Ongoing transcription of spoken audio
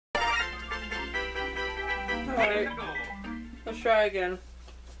Alright. Let's try again.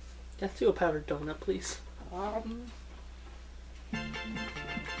 Let's do a powdered donut, please. You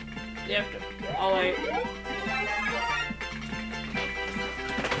have to. Alright.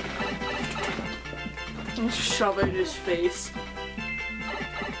 Just shove it in his face.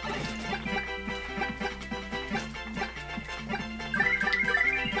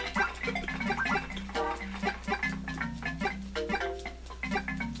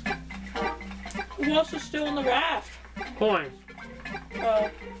 Who else is still in the raft? Coin. Oh.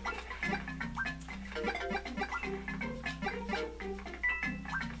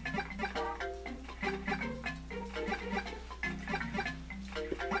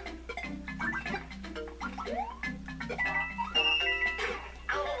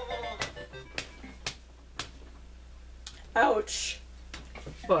 Ouch.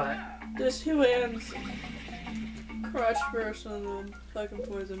 But There's 2 hands. Crotch first and then fucking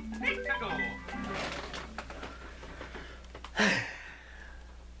poison.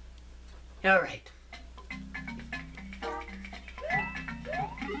 alright.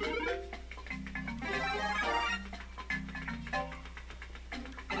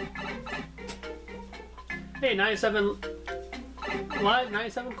 Hey, 97 live,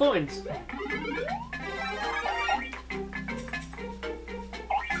 97 coins.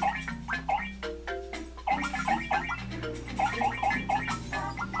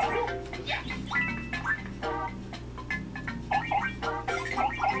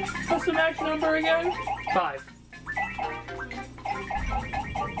 What's the max number again? 5.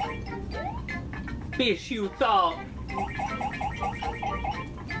 Fish you thought.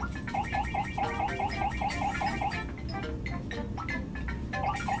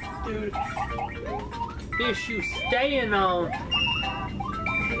 Dude. Fish you staying on.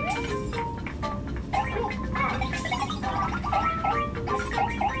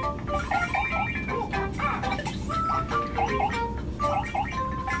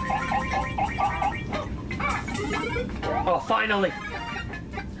 Oh, finally!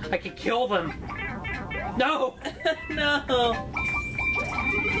 I can kill them! No! No!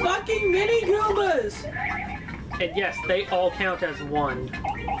 Fucking mini Goombas! And yes, they all count as 1.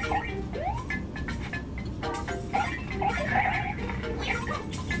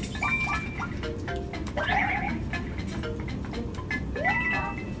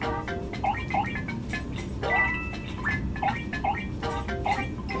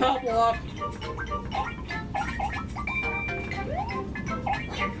 Pop walk.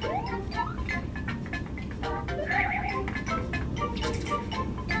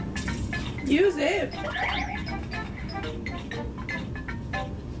 Use it.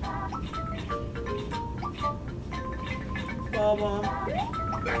 Ball bomb.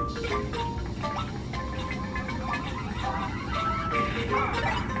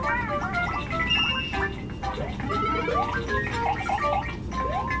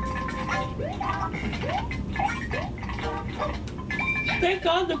 Thank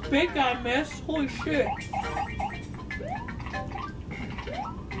God the big guy missed. Holy shit.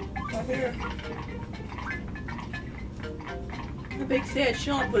 Right here. The big sad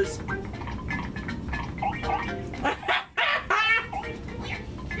Sean was.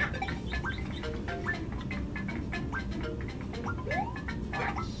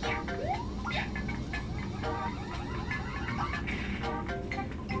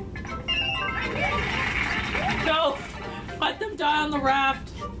 No! Let them die on the raft.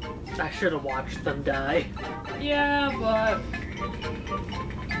 I should have watched them die. Yeah, but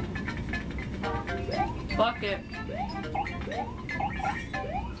fuck it.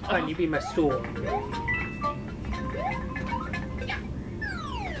 Oh, and you be my stool.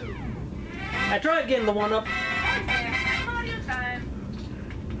 I tried getting the 1-up. Audio time.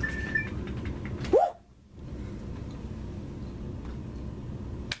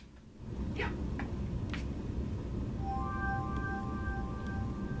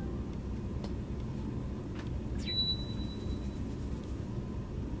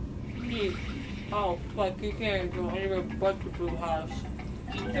 Oh fuck, you can't go anywhere but the blue house.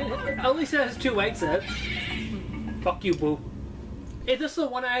 At least it has 2 exits. Fuck you, Boo. Hey, this is the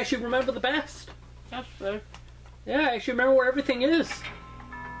one I actually remember the best. That's fair. Yeah, I actually remember where everything is.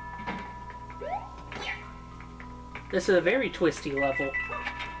 This is a very twisty level.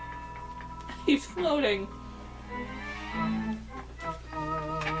 He's floating.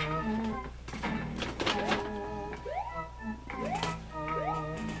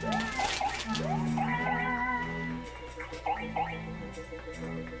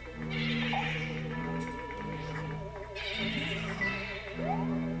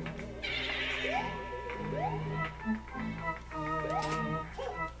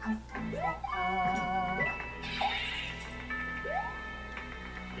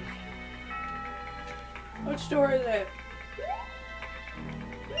 Which door is it?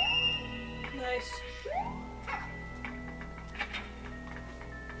 Nice.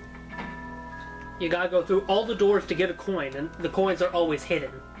 You gotta go through all the doors to get a coin, and the coins are always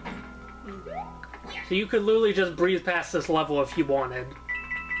hidden. So you could literally just breeze past this level if you wanted.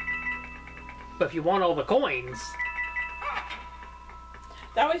 But if you want all the coins,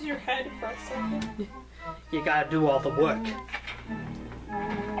 That was your head for a second. you gotta do all the work.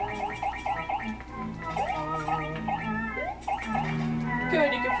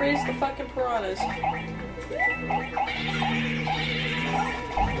 Good, you can freeze the fucking piranhas.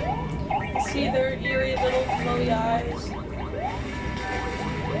 See their eerie little glowy eyes.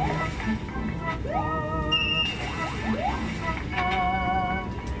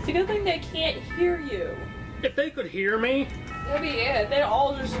 It's a good thing they can't hear you. If they could hear me, That'd be it. They'd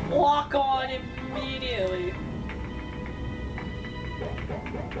all just lock on immediately.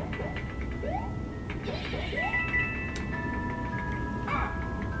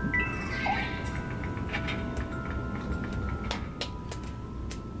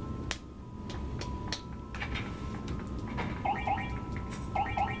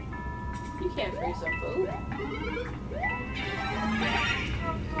 You can't freeze them, boo.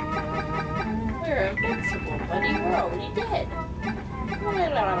 We're invincible, buddy. We're already dead.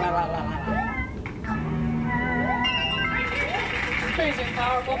 Crazy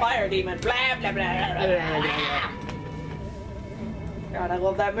powerful fire demon. Blah blah blah blah blah. God, I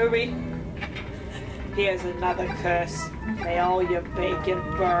love that movie. Here's another curse. May all your bacon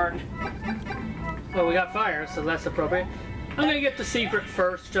burn. well, we got fire, so that's appropriate. I'm gonna get the secret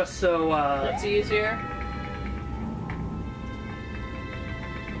first, just so, That's easier.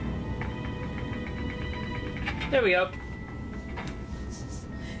 there we go.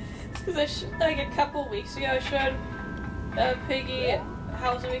 Because like a couple weeks ago, I showed Piggy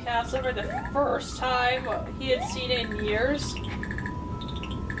House of Castle for the first time he had seen it in years.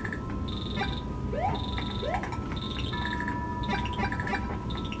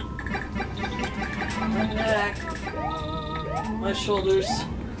 My neck, my shoulders.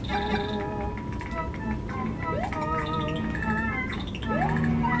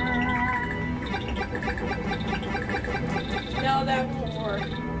 No, that won't work.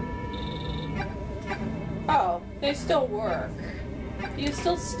 Oh, they still work. You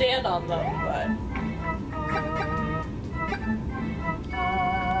still stand on them, but...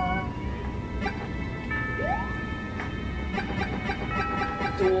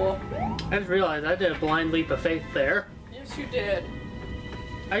 Door. I just realized I did a blind leap of faith there. Yes, you did.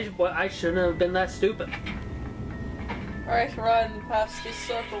 I shouldn't have been that stupid. Alright, run past this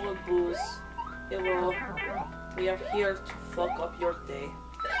circle of booze. Hello. We are here to fuck up your day.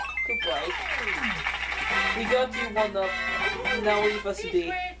 Goodbye. We got you one up. Now leave us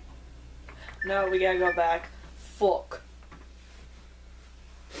be. No, we gotta go back. Fuck.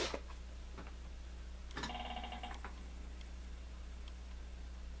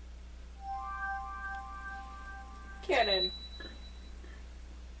 Get in.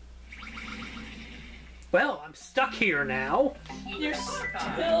 Well, I'm stuck here now. You're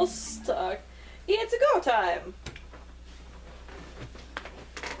still stuck. It's a go time.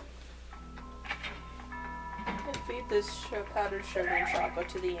 I feed this powdered sugar and chocolate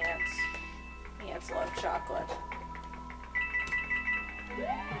to the ants. Ants love chocolate.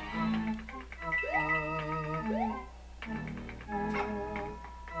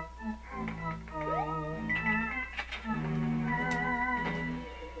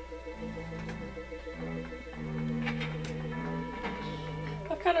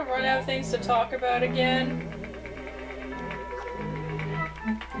 I've kind of run out of things to talk about again.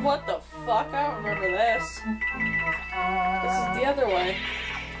 What the fuck? I don't remember this. This is the other way.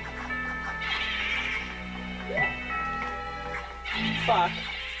 Fuck.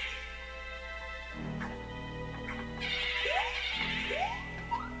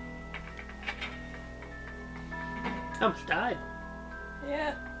 I almost died.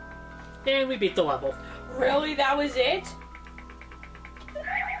 Yeah. And we beat the level. Really? That was it?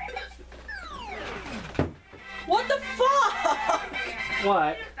 What the fuck?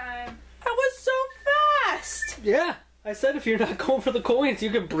 What? Time. That was so fast! Yeah, I said if you're not going for the coins, you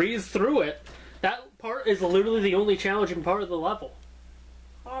can breeze through it. That part is literally the only challenging part of the level.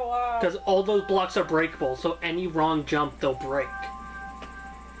 Oh wow. Because all those blocks are breakable, so any wrong jump, they'll break.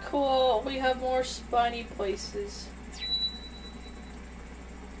 Cool, we have more spiny places.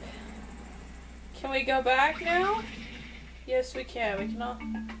 Can we go back now? Yes, we can. We cannot.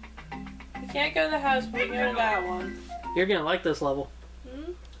 We can't go to the house, but we can go to that one. You're gonna like this level.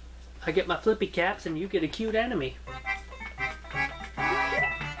 Hmm? I get my flippy caps and you get a cute enemy.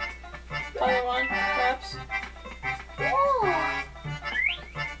 Other one, perhaps.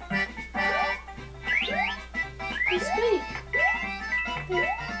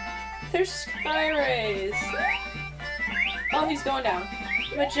 There's sky rays. Oh, he's going down.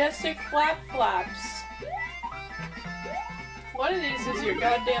 Majestic flap flaps. One of these is your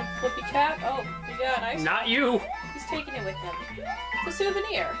goddamn flippy cap. Oh, you got a nice. Not you. He's taking it with him. It's a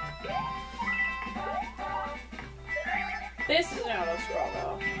souvenir. This is an auto scroll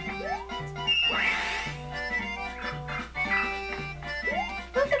though.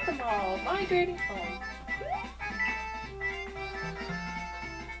 Look at them all migrating home.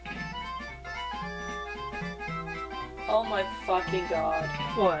 Oh my fucking god.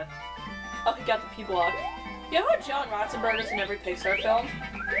 What? Oh, he got the P-block. You know how John Ratzenberger's in every Pixar film?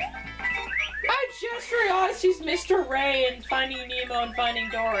 I just realized he's Mr. Ray in Finding Nemo and Finding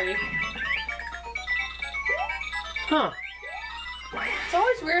Dory. Huh. It's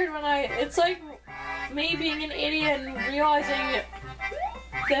always weird when it's like me being an idiot and realizing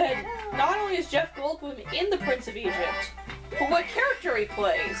that not only is Jeff Goldblum in The Prince of Egypt, but what character he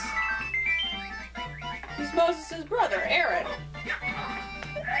plays. He's Moses' brother, Aaron.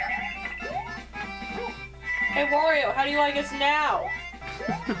 Hey Wario, how do you like us now?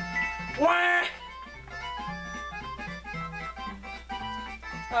 What?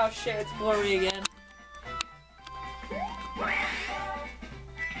 Oh shit, it's blurry again.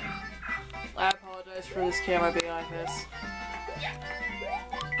 I apologize for this camera being like this.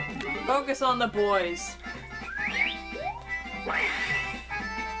 Focus on the boys.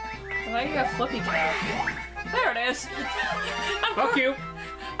 Why you got flippy cap? There it is. Fuck you.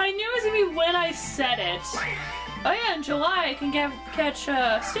 I knew it was gonna be when I said it. Oh yeah, in July I can catch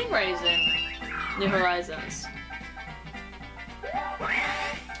stingrays in New Horizons.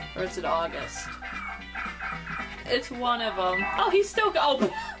 Or is it August? It's one of them. Oh, he's still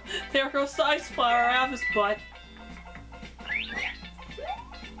oh, there goes Ice Flower out of his butt.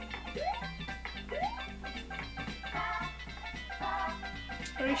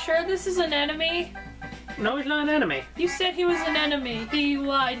 Are you sure this is an enemy? No, he's not an enemy. You said he was an enemy. He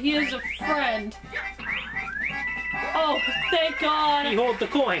lied. He is a friend. Oh, thank God. He hold the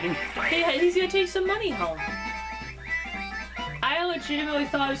coin. He's gonna take some money home. I legitimately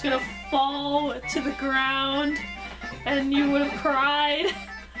thought I was gonna fall to the ground and you would have cried.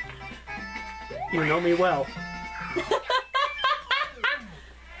 You know me well.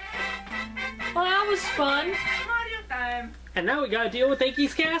 Well, that was fun. Mario time. And now we gotta deal with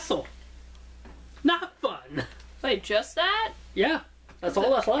Enki's castle. Not fun. Wait, just that? Yeah, that's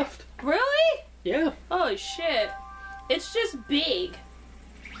all that's left. Really? Yeah. Holy shit. It's just big.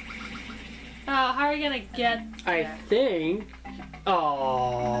 Oh, how are you gonna get I there? think...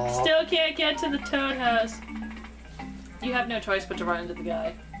 Oh. Still can't get to the Toad House. You have no choice but to run into the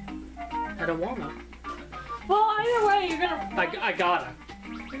guy. I don't wanna. Well, either way, you're gonna... I gotta.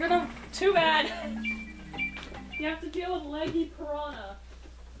 You're gonna... Too bad. You have to deal with Leggy Piranha.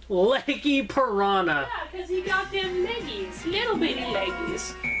 Leggy Piranha. Yeah, because he got them leggies. Little bitty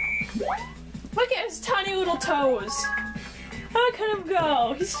leggies. Look at his tiny little toes. Look at him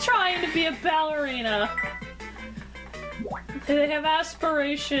go. He's trying to be a ballerina. They have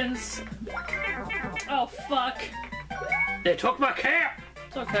aspirations. Oh, fuck. They took my cap.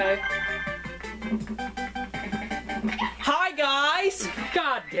 It's okay. Hi, guys.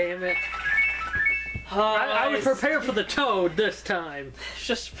 God damn it. Hi. I was prepared for the toad this time.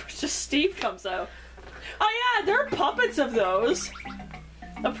 Just Steve comes out. Oh yeah, there are puppets of those.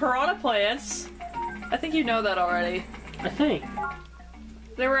 The piranha plants. I think you know that already. I think.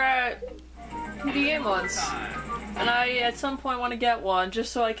 They were at PD Game once. And I, at some point, want to get one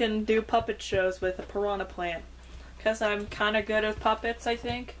just so I can do puppet shows with a piranha plant. Because I'm kind of good at puppets, I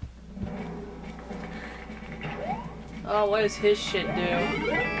think. Oh, what does his shit do?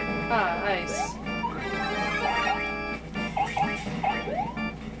 Ah, nice.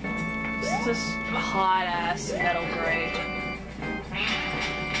 This hot-ass metal grate.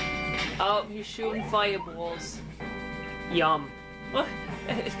 Oh, he's shooting fireballs. Yum. What?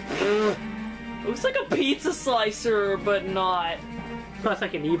 It looks like a pizza slicer, but not. That's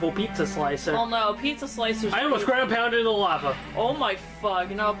like an evil pizza slicer. Oh no, pizza slicers. I almost ground pounded in the lava. Oh my fuck!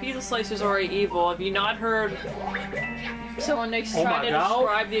 No, pizza slicers are already evil. Have you not heard someone trying to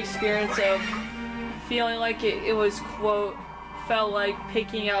describe the experience of feeling like it was quote felt like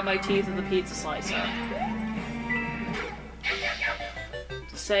picking out my teeth with a pizza slicer?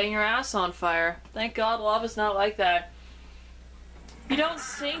 Setting your ass on fire. Thank God lava's not like that. You don't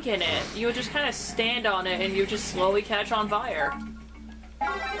sink in it. You would just kind of stand on it and you just slowly catch on fire.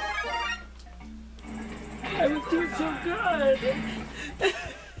 I was doing so good.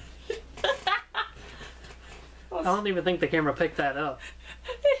 I don't even think the camera picked that up.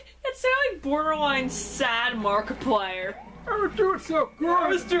 It sounded like borderline sad Markiplier. I was doing so I good.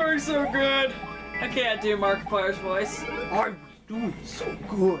 was doing so good. I can't do Markiplier's voice. I was doing so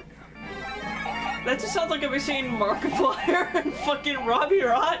good. That just sounds like I've been seeing Markiplier and fucking Robbie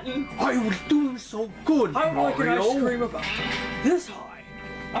Rotten. I was doing so good, I'm like an ice Mario. cream about this high.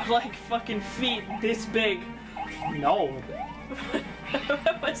 I'm like fucking feet this big. No.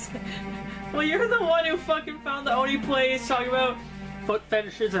 Well, you're the one who fucking found the Oni plays talking about Foot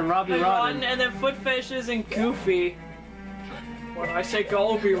fetishes and Robbie Rotten Rotten. and then Foot Fetishes and Goofy. When I say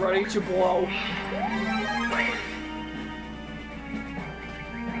go, be ready to blow.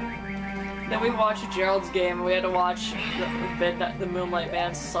 Then we watched Gerald's game and we had to watch the Moonlight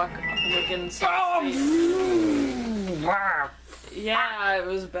Man suck looking stuff. Yeah, it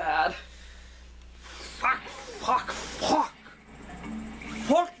was bad. Fuck, fuck, fuck.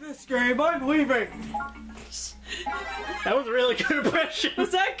 Fuck this game, I'm leaving. That was a really good impression.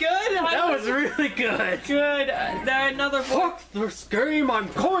 Was that good? That was really good. good. Another Fuck this game, I'm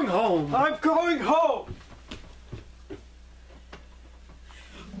going home. I'm going home.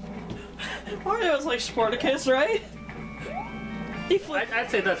 Mario's like Sporticus, right? He flipped. I'd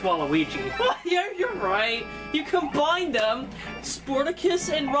say that's Waluigi. Yeah, you're right. You combine them,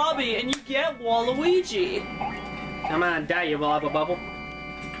 Sporticus and Robbie, and you get Waluigi. Come on, die, you Bubble Bubble.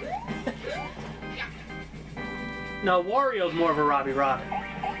 No, Wario's more of a Robbie Rotten.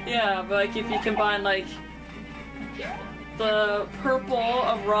 Yeah, but like if you combine like the purple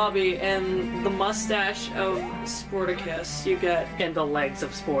of Robbie and the mustache of Sporticus, you get And the legs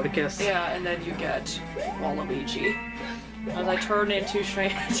of Sporticus. yeah, and then you get Waluigi. As I turn into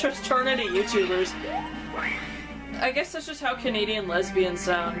just turn into YouTubers. I guess that's just how Canadian lesbians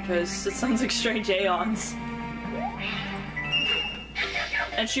sound, because it sounds like strange aeons.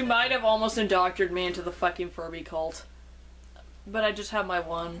 And she might have almost indoctrinated me into the fucking Furby cult. But I just have my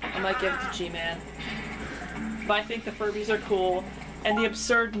one. I might give it to G-Man. But I think the Furbies are cool, and the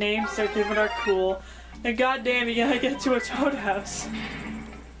absurd names they're given are cool. And goddamn, you gotta get to a Toad House.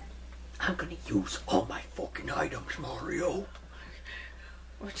 I'm gonna use all my fucking items, Mario.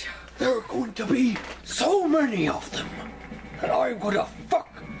 Which, There are going to be so many of them that I'm gonna fuck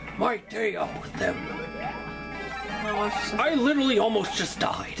my day up with them. I literally almost just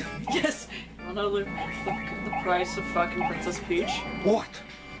died. yes! You wanna know the price of fucking Princess Peach? What?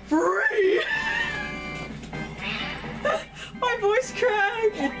 Free! My voice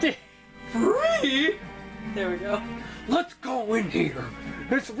cracked! Free! There we go. Let's go in here.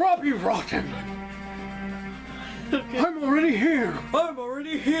 It's Robbie Rotten. I'm already here. I'm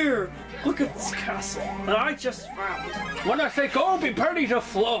already here! Look at this castle that I just found! When I say go, be ready to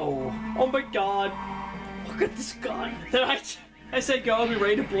flow. Oh my god! Look at this gun that I said go, be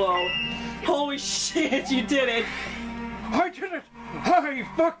ready to blow. Holy shit, you did it! I did it. I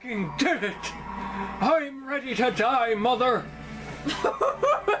fucking did it. I'm ready to die, mother.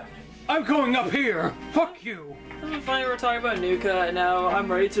 I'm going up here. Fuck you. Isn't it funny we're talking about Nuka and now I'm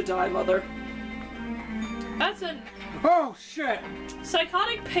ready to die, mother? That's a Oh shit.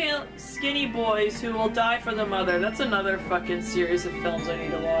 psychotic pale skinny boys who will die for their mother. That's another fucking series of films I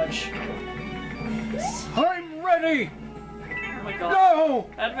need to watch. I'm ready. Oh my god. No.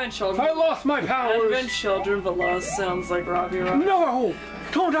 Advent Children. I lost my Advent powers. Children Below sounds like Robbie Rotten. No.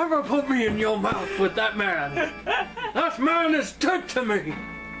 Don't ever put me in your mouth with that man. That man is dead to me.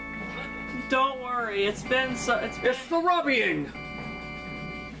 Don't worry, it's been so. It's the Robbieing.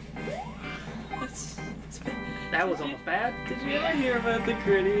 It's been. That was almost bad. Did you ever hear about the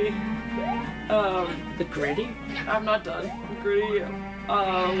gritty? The gritty? I'm not done. The gritty,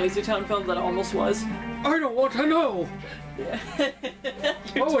 Lazy Town film that almost was. I don't want to know.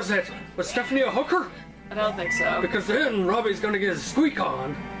 What was it? Was Stephanie a hooker? I don't think so. Because then Robbie's gonna get his squeak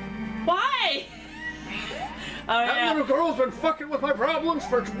on. Why? Oh That yeah. little girl's been fucking with my problems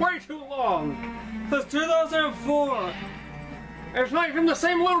for way too long. Since 2004. It's not even the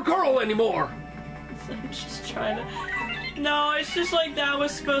same little girl anymore. I'm just trying to. No, it's just like that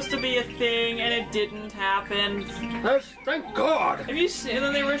was supposed to be a thing and it didn't happen. Thank God. Have you seen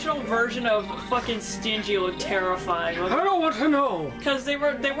the original version of fucking Stingy looked terrifying? I don't want to know. Because they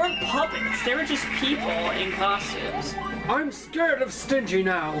weren't puppets, they were just people in costumes. I'm scared of Stingy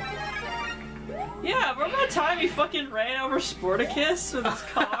now. Yeah, remember that time he fucking ran over Sporticus with his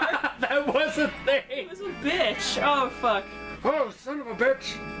car? That was a He thing. was a bitch. Oh fuck. Oh, son of a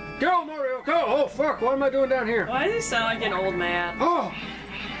bitch. Go, Mario, go. Oh, fuck. What am I doing down here? Why does he sound like an old man? Oh.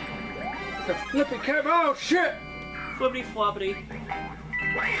 The flippy cab. Oh, shit. Flippity floppity.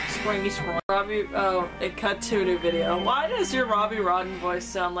 Springy sprung. Robbie, oh, it cut to a new video. Why does your Robbie Rotten voice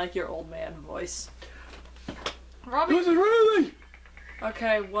sound like your old man voice? Robbie. Was it really?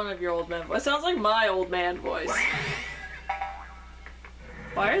 Okay, one of your old man voice. It sounds like my old man voice.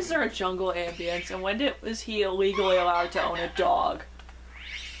 Why is there a jungle ambience? And when was he illegally allowed to own a dog?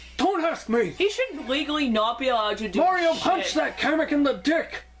 Don't ask me! He should legally not be allowed to do Mario shit. punched that Kamek in the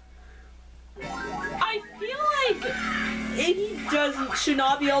dick! I feel like he should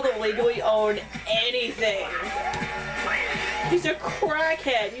not be able to legally own anything. He's a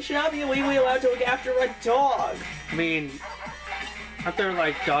crackhead. You should not be legally allowed to look after a dog. I mean, aren't there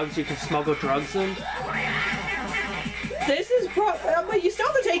like dogs you can smuggle drugs in? This is but you still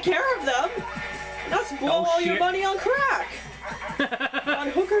have to take care of them. Not to blow all your shit. money on crack. On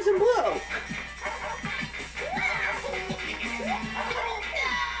hookers and blow.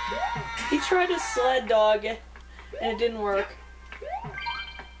 He tried to sled dog, and it didn't work.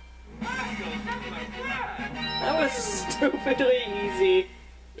 That was stupidly easy.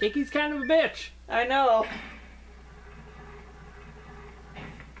 Iggy's kind of a bitch. I know.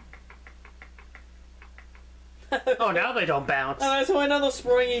 Oh, now they don't bounce. I was going on the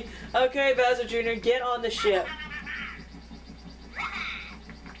springy. Okay, Bowser Jr., get on the ship.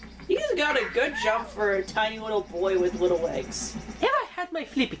 He's got a good jump for a tiny little boy with little legs. If I had my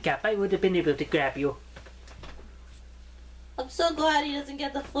flippy cap, I would have been able to grab you. I'm so glad he doesn't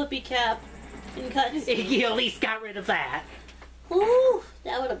get the flippy cap in cutscene. Iggy at least got rid of that. Ooh,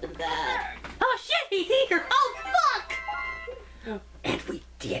 that would have been bad. Oh shit, he's here! Oh, fuck! And we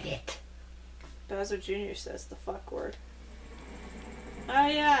did it. Bowser Jr. says the fuck word. Oh,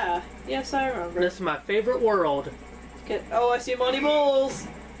 yeah. Yes, I remember. This is my favorite world. Oh, I see Monty Bulls.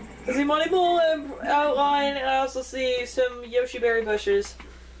 I see Monty Bull outline, and I also see some Yoshi Berry bushes.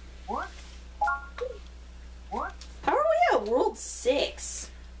 What? What? How are we at World 6?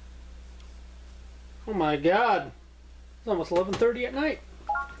 Oh my god. It's almost 11:30 at night.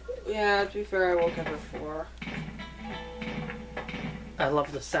 Yeah, to be fair, I woke up at 4. I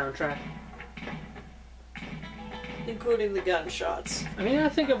love the soundtrack. Including the gunshots. I mean, I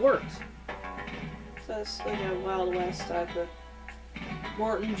think it works. So that's like a Wild West type of...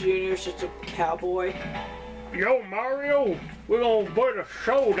 Morton Jr. is just a cowboy. Yo, Mario, we're gonna put a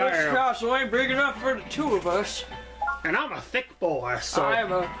show down. This castle ain't big enough for the two of us. And I'm a thick boy, so...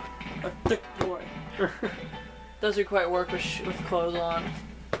 I'm a thick boy. Doesn't quite work with clothes on.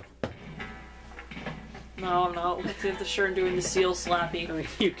 No, let's get the shirt and doing the seal slappy. I mean,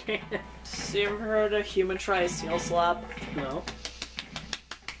 you can't. You ever heard a human try a seal slap? No.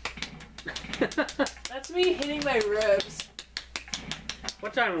 That's me hitting my ribs.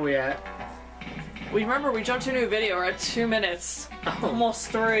 What time are we at? Remember, we jumped to a new video. We're at 2 minutes. Oh. Almost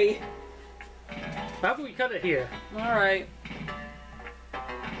 3. How about we cut it here? Alright.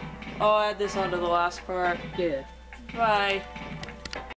 I'll add this onto the last part. Yeah. Bye.